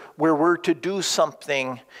Scripture where we're to do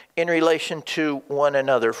something in relation to one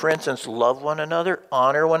another. For instance, love one another,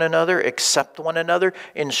 honor one another, accept one another,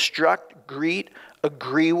 instruct, greet,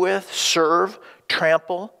 agree with, serve,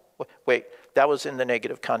 trample. Wait, that was in the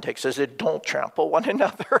negative context. It said, don't trample one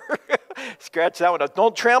another. Scratch that one up.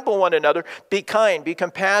 Don't trample one another. Be kind, be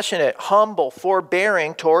compassionate, humble,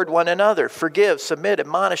 forbearing toward one another. Forgive, submit,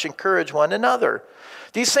 admonish, encourage one another.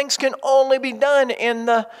 These things can only be done in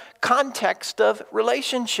the context of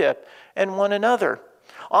relationship and one another.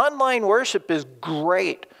 Online worship is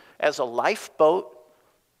great as a lifeboat,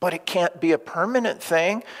 but it can't be a permanent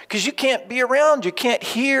thing because you can't be around. You can't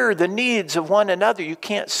hear the needs of one another. You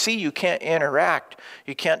can't see. You can't interact.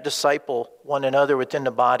 You can't disciple one another within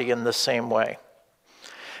the body in the same way.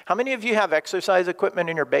 How many of you have exercise equipment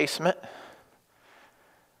in your basement?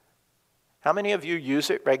 How many of you use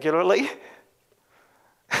it regularly?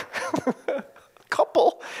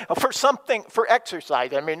 Couple for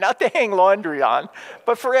exercise. I mean, not to hang laundry on,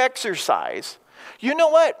 but for exercise. You know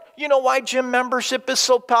what? You know why gym membership is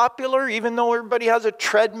so popular, even though everybody has a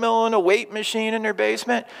treadmill and a weight machine in their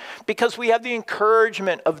basement? Because we have the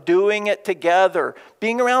encouragement of doing it together,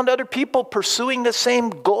 being around other people pursuing the same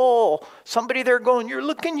goal. Somebody there going, "You're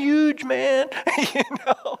looking huge, man."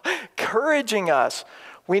 Encouraging us.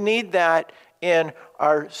 We need that in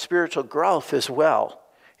our spiritual growth as well.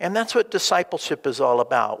 And that's what discipleship is all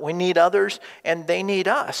about. We need others, and they need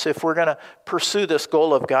us if we're going to pursue this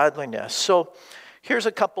goal of godliness. So here's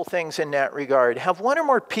a couple things in that regard. Have one or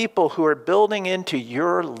more people who are building into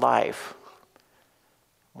your life.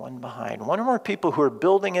 One behind. One or more people who are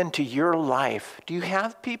building into your life. Do you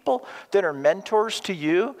have people that are mentors to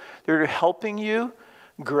you, that are helping you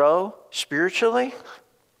grow spiritually?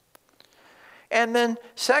 And then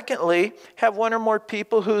secondly, have one or more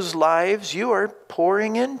people whose lives you are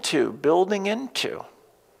pouring into, building into.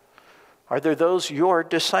 Are there those you're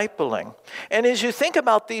discipling? And as you think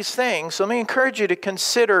about these things, let me encourage you to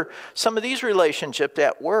consider some of these relationships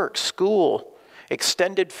at work, school,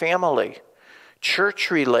 extended family, church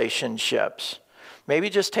relationships. Maybe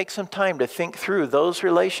just take some time to think through those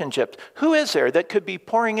relationships. Who is there that could be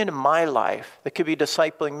pouring into my life, that could be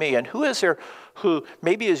discipling me? And who is there who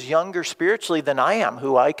maybe is younger spiritually than I am,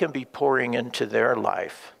 who I can be pouring into their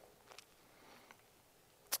life?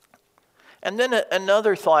 And then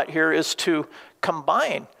another thought here is to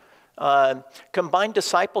combine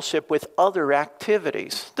discipleship with other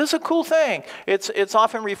activities. This is a cool thing. It's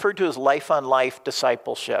often referred to as life-on-life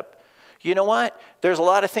discipleship. You know what? There's a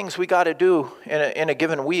lot of things we got to do in a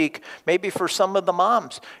given week. Maybe for some of the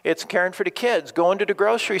moms, it's caring for the kids, going to the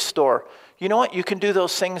grocery store. You know what? You can do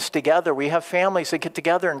those things together. We have families that get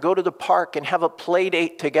together and go to the park and have a play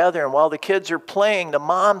date together. And while the kids are playing, the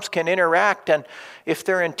moms can interact. And if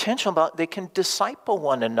they're intentional about it, they can disciple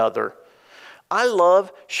one another. I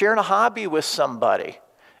love sharing a hobby with somebody.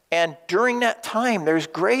 And during that time, there's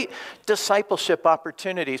great discipleship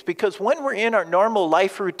opportunities because when we're in our normal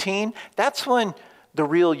life routine, that's when the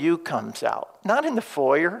real you comes out. Not in the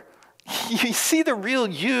foyer. You see the real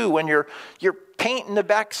you when you're painting the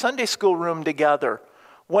back Sunday school room together,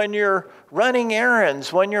 when you're running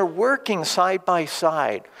errands, when you're working side by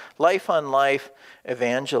side. Life on life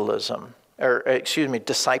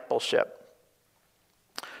discipleship.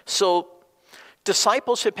 So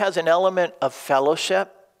discipleship has an element of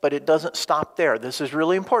fellowship. But it doesn't stop there. This is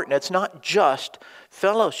really important. It's not just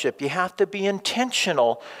fellowship. You have to be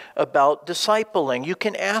intentional about discipling. You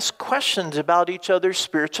can ask questions about each other's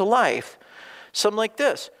spiritual life. Something like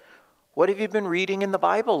this. What have you been reading in the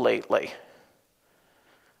Bible lately?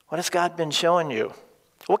 What has God been showing you?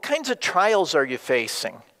 What kinds of trials are you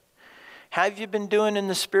facing? How have you been doing in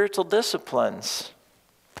the spiritual disciplines?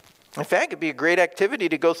 In fact, it'd be a great activity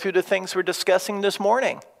to go through the things we're discussing this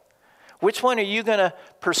morning. Which one are you going to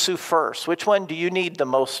pursue first? Which one do you need the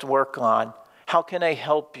most work on? How can I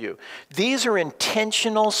help you? These are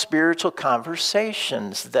intentional spiritual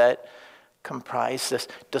conversations that comprise this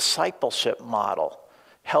discipleship model,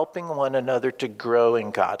 helping one another to grow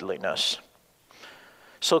in godliness.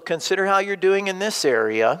 So consider how you're doing in this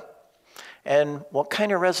area and what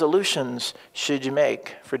kind of resolutions should you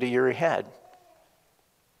make for the year ahead.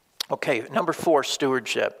 Okay, number 4,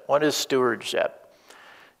 stewardship. What is stewardship?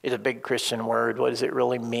 It's a big Christian word. What does it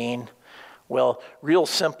really mean? Well, real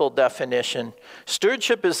simple definition.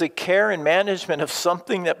 Stewardship is the care and management of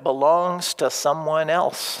something that belongs to someone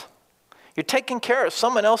else. You're taking care of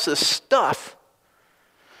someone else's stuff.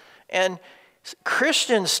 And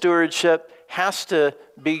Christian stewardship has to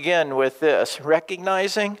begin with this,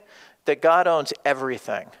 recognizing that God owns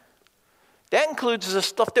everything. That includes the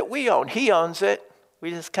stuff that we own. He owns it. We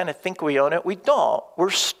just kind of think we own it. We don't. We're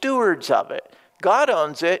stewards of it. God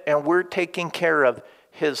owns it, and we're taking care of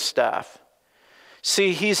his stuff.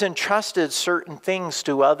 See, he's entrusted certain things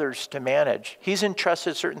to others to manage. He's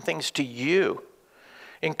entrusted certain things to you,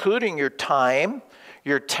 including your time,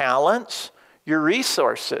 your talents, your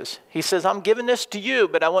resources. He says, I'm giving this to you,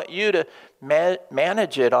 but I want you to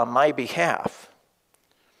manage it on my behalf.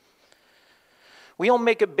 We don't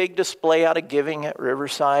make a big display out of giving at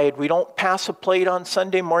Riverside. We don't pass a plate on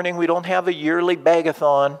Sunday morning. We don't have a yearly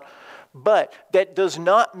bag-a-thon. But that does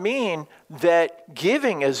not mean that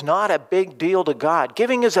giving is not a big deal to God.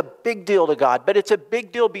 Giving is a big deal to God, but it's a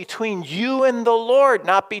big deal between you and the Lord,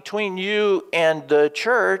 not between you and the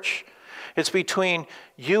church. It's between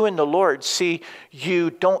you and the Lord. See, you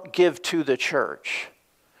don't give to the church.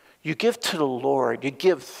 You give to the Lord. You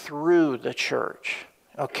give through the church.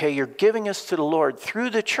 Okay, you're giving us to the Lord through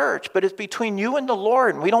the church, but it's between you and the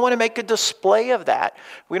Lord. And we don't want to make a display of that.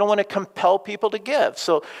 We don't want to compel people to give.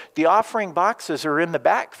 So the offering boxes are in the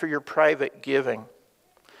back for your private giving.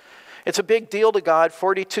 It's a big deal to God.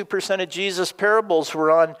 42% of Jesus' parables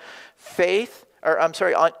were on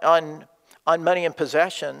on money and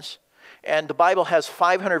possessions. And the Bible has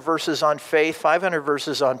 500 verses on faith, 500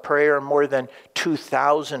 verses on prayer, and more than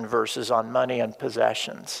 2,000 verses on money and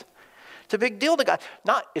possessions. It's a big deal to God.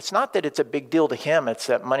 It's not that it's a big deal to him, it's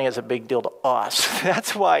that money is a big deal to us.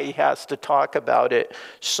 That's why he has to talk about it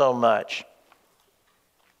so much.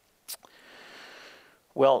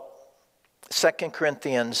 Well, 2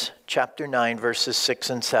 Corinthians chapter 9, verses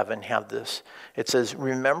 6 and 7 have this. It says,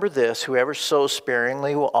 remember this, whoever sows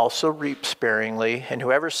sparingly will also reap sparingly, and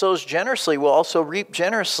whoever sows generously will also reap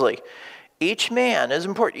generously. Each man is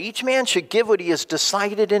important. Each man should give what he has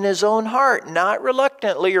decided in his own heart, not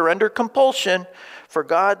reluctantly or under compulsion, for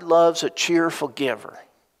God loves a cheerful giver.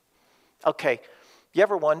 Okay, you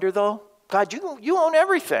ever wonder though? God, you own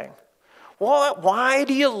everything. Well, why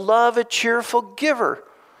do you love a cheerful giver?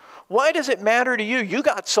 Why does it matter to you? You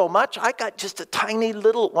got so much. I got just a tiny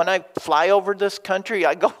little, when I fly over this country,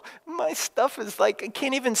 I go, my stuff is like, I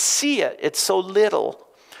can't even see it. It's so little.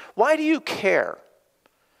 Why do you care?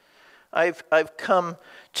 I've come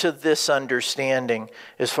to this understanding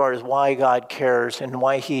as far as why God cares and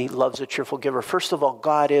why he loves a cheerful giver. First of all,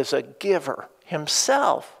 God is a giver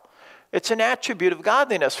himself. It's an attribute of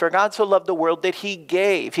godliness. For God so loved the world that he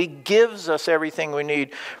gave. He gives us everything we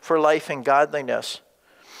need for life and godliness.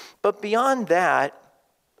 But beyond that,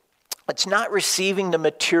 it's not receiving the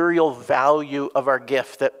material value of our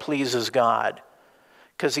gift that pleases God,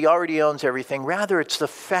 because he already owns everything. Rather, it's the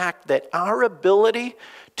fact that our ability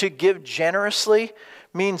to give generously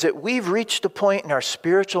means that we've reached a point in our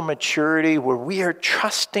spiritual maturity where we are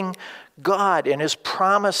trusting God and his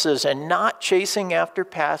promises and not chasing after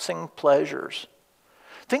passing pleasures.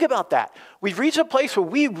 Think about that. We've reached a place where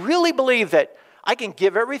we really believe that I can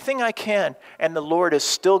give everything I can and the Lord is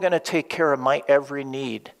still going to take care of my every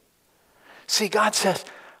need. See, God says,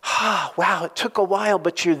 wow, it took a while,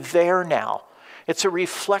 but you're there now. It's a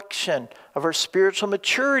reflection of our spiritual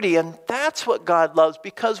maturity, and that's what God loves,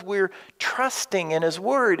 because we're trusting in his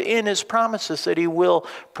word, in his promises that he will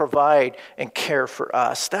provide and care for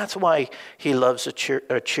us. That's why he loves a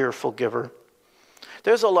cheerful giver.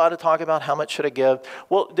 There's a lot of talk about how much should I give.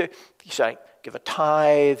 Well, should I give a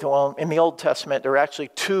tithe? Well, in the Old Testament, there are actually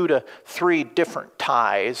 2 to 3 different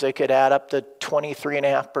tithes. They could add up to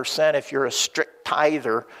 23.5% if you're a strict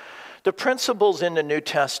tither. The principles in the New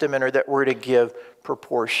Testament are that we're to give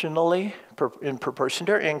proportionally, in proportion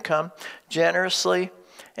to our income, generously,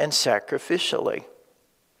 and sacrificially.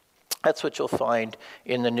 That's what you'll find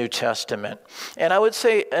in the New Testament. And I would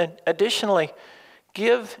say, additionally,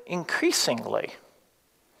 give increasingly.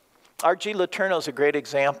 R.G. Letourneau is a great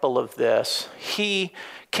example of this. He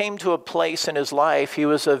came to a place in his life, he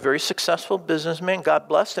was a very successful businessman, God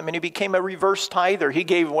blessed him, and he became a reverse tither. He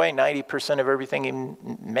gave away 90% of everything he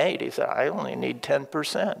made. He said, I only need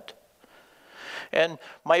 10%. And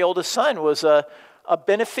my oldest son was a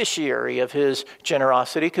beneficiary of his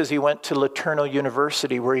generosity because he went to Letourneau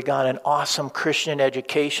University where he got an awesome Christian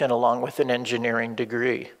education along with an engineering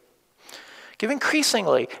degree. Give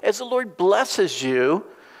increasingly. As the Lord blesses you,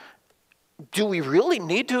 do we really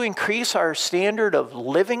need to increase our standard of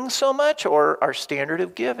living so much or our standard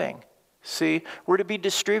of giving? See, we're to be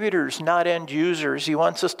distributors, not end users. He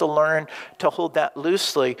wants us to learn to hold that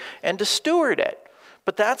loosely and to steward it.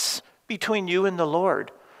 But that's between you and the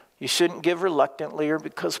Lord. You shouldn't give reluctantly or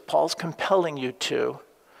because Paul's compelling you to,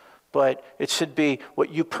 but it should be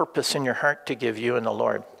what you purpose in your heart to give you and the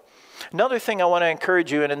Lord. Another thing I want to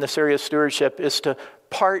encourage you in this area of stewardship is to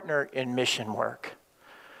partner in mission work.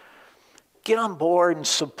 Get on board and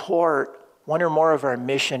support one or more of our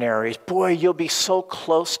missionaries. Boy, you'll be so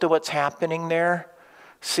close to what's happening there.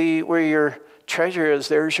 See, where your treasure is,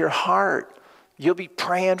 there's your heart. You'll be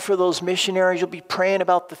praying for those missionaries. You'll be praying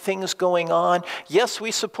about the things going on. Yes, we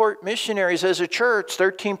support missionaries as a church,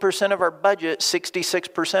 13% of our budget,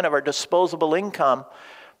 66% of our disposable income.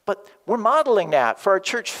 But we're modeling that for our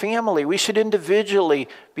church family. We should individually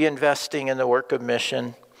be investing in the work of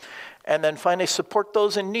mission. And then finally, support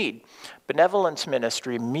those in need. Benevolence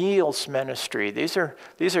ministry, meals ministry. These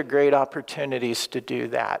are great opportunities to do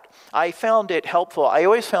that. I found it helpful. I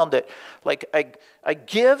always found it like I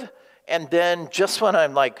give, and then just when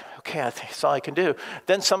I'm like, okay, I think that's all I can do,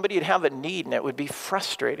 then somebody would have a need, and it would be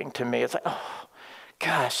frustrating to me. It's like, oh,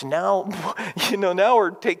 gosh, now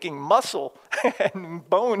we're taking muscle and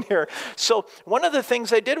bone here. So one of the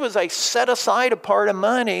things I did was I set aside a part of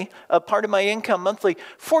my income monthly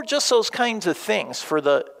for just those kinds of things, for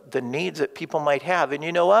the needs that people might have. And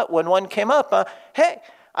you know what? When one came up, hey,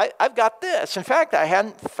 I've got this. In fact, I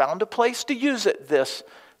hadn't found a place to use it this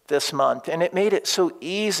month, and it made it so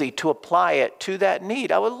easy to apply it to that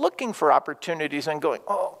need. I was looking for opportunities and going,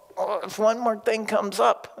 oh, if one more thing comes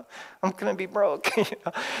up, I'm going to be broke.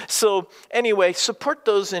 So anyway, support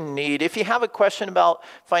those in need. If you have a question about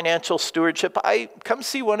financial stewardship, come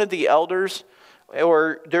see one of the elders,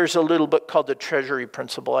 or there's a little book called The Treasury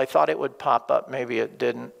Principle. I thought it would pop up. Maybe it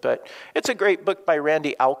didn't. But it's a great book by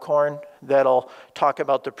Randy Alcorn that'll talk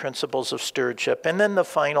about the principles of stewardship. And then the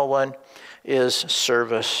final one is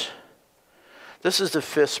service. This is the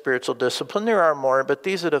fifth spiritual discipline. There are more, but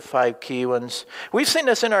these are the 5 key ones. We've seen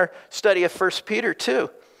this in our study of 1 Peter too.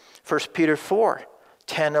 1 Peter 4,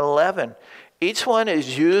 10 and 11. Each one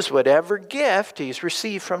has used whatever gift he's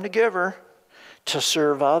received from the giver to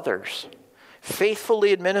serve others,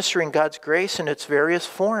 faithfully administering God's grace in its various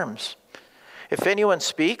forms. If anyone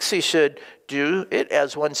speaks, he should do it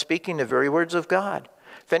as one speaking the very words of God.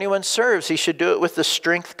 If anyone serves, he should do it with the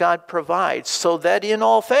strength God provides, so that in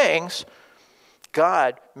all things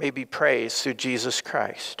God may be praised through Jesus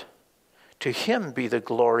Christ. To him be the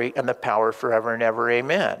glory and the power forever and ever.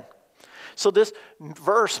 Amen. So this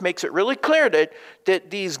verse makes it really clear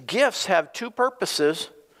that these gifts have 2 purposes.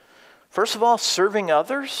 First of all, serving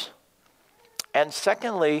others. And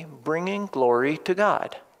secondly, bringing glory to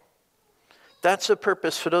God. That's the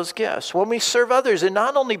purpose for those gifts. When we serve others, it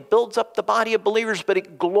not only builds up the body of believers, but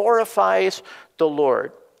it glorifies the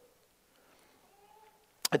Lord.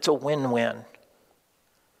 It's a win-win.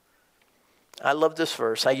 I love this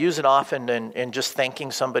verse. I use it often in just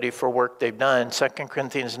thanking somebody for work they've done. 2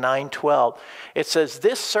 Corinthians 9:12. It says,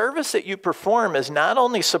 this service that you perform is not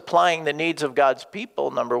only supplying the needs of God's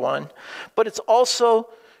people, number one, but it's also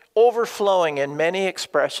overflowing in many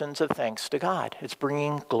expressions of thanks to God. It's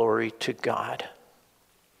bringing glory to God.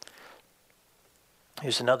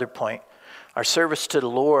 Here's another point. Our service to the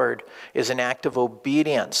Lord is an act of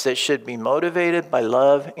obedience that should be motivated by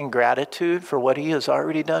love and gratitude for what he has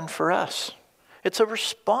already done for us. It's a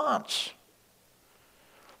response.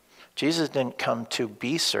 Jesus didn't come to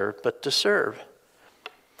be served, but to serve.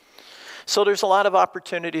 So there's a lot of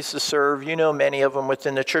opportunities to serve. You know many of them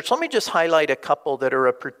within the church. Let me just highlight a couple that are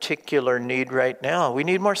a particular need right now. We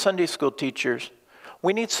need more Sunday school teachers.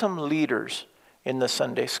 We need some leaders in the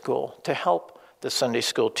Sunday school to help the Sunday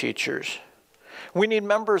school teachers. We need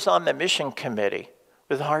members on the mission committee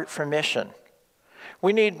with a heart for mission.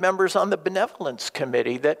 We need members on the benevolence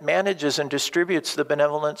committee that manages and distributes the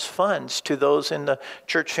benevolence funds to those in the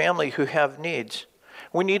church family who have needs.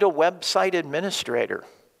 We need a website administrator.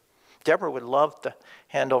 Deborah would love to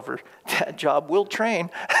hand over that job. We'll train.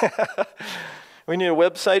 We need a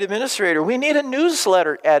website administrator. We need a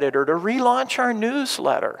newsletter editor to relaunch our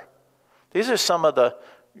newsletter. These are some of the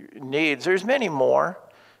needs. There's many more.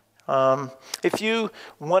 If you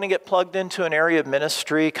want to get plugged into an area of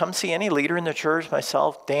ministry, come see any leader in the church,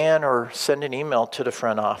 myself, Dan, or send an email to the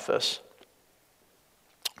front office.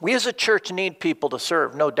 We as a church need people to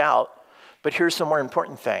serve, no doubt. But here's the more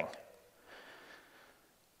important thing.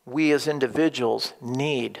 We as individuals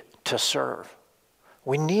need to serve.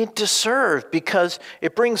 We need to serve because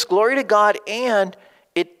it brings glory to God and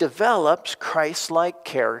it develops Christ-like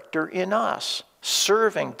character in us.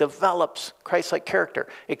 Serving develops Christ-like character.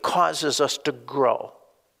 It causes us to grow.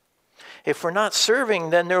 If we're not serving,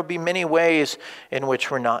 then there will be many ways in which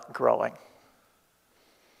we're not growing.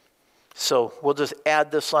 So we'll just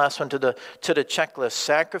add this last one to the checklist.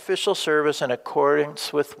 Sacrificial service in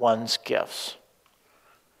accordance with one's gifts.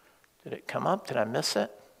 Did it come up? Did I miss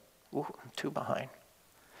it? Ooh, I'm too behind.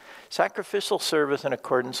 Sacrificial service in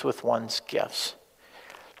accordance with one's gifts.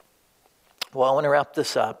 Well, I want to wrap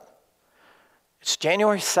this up. It's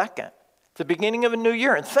January 2nd, the beginning of a new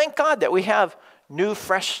year. And thank God that we have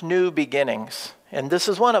fresh new beginnings. And this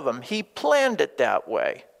is one of them. He planned it that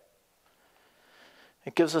way.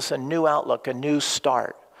 It gives us a new outlook, a new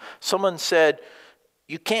start. Someone said,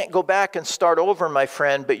 you can't go back and start over, my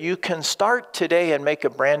friend, but you can start today and make a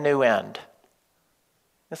brand new end.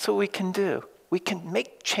 That's what we can do. We can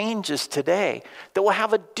make changes today that will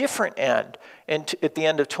have a different end at the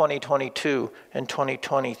end of 2022 and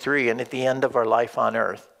 2023 and at the end of our life on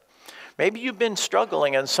earth. Maybe you've been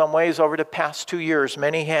struggling in some ways over the past 2 years.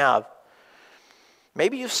 Many have.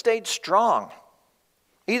 Maybe you've stayed strong.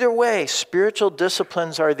 Either way, spiritual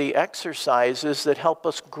disciplines are the exercises that help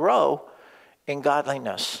us grow in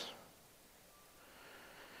godliness.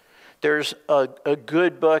 There's a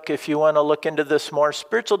good book, if you want to look into this more,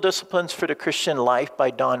 Spiritual Disciplines for the Christian Life by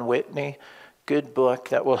Don Whitney. Good book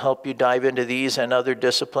that will help you dive into these and other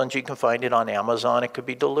disciplines. You can find it on Amazon. It could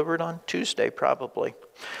be delivered on Tuesday, probably.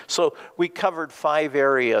 So we covered 5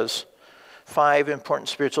 areas, 5 important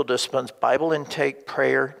spiritual disciplines: Bible intake,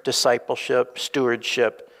 prayer, discipleship,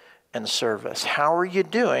 stewardship, and service. How are you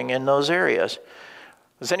doing in those areas?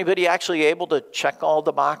 Was anybody actually able to check all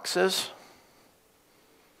the boxes?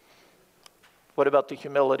 What about the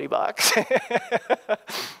humility box?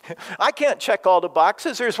 I can't check all the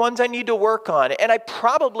boxes. There's ones I need to work on. And I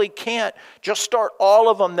probably can't just start all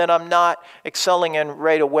of them that I'm not excelling in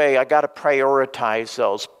right away. I got to prioritize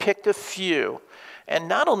those. Pick a few. And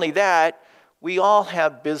not only that, we all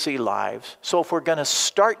have busy lives. So if we're going to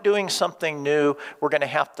start doing something new, we're going to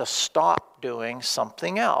have to stop doing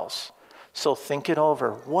something else. So think it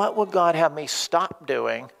over. What would God have me stop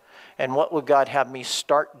doing? And what would God have me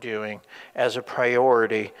start doing as a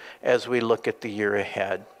priority as we look at the year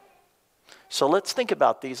ahead? So let's think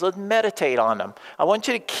about these. Let's meditate on them. I want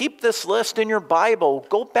you to keep this list in your Bible.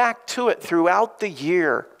 Go back to it throughout the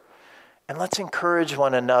year. And let's encourage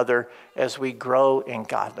one another as we grow in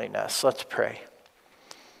godliness. Let's pray.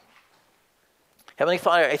 Heavenly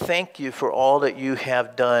Father, I thank you for all that you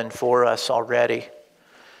have done for us already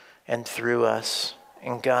and through us.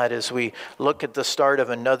 And God, as we look at the start of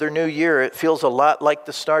another new year, it feels a lot like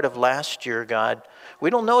the start of last year, God. We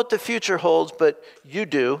don't know what the future holds, but you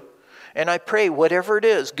do. And I pray, whatever it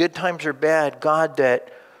is, good times or bad, God,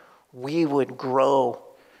 that we would grow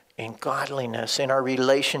in godliness, in our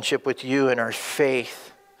relationship with you and our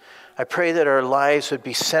faith. I pray that our lives would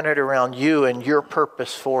be centered around you and your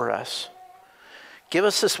purpose for us. Give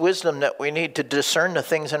us this wisdom that we need to discern the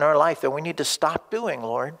things in our life that we need to stop doing,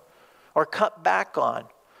 Lord, or cut back on,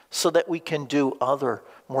 so that we can do other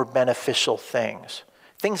more beneficial things.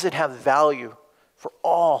 Things that have value for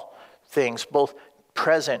all things, both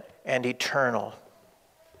present and eternal.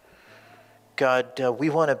 God, we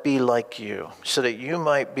want to be like you, so that you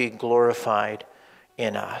might be glorified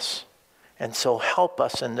in us. And so help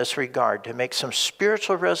us in this regard to make some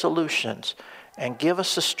spiritual resolutions and give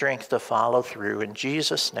us the strength to follow through. In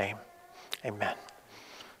Jesus' name, amen.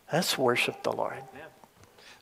 Let's worship the Lord. Yeah.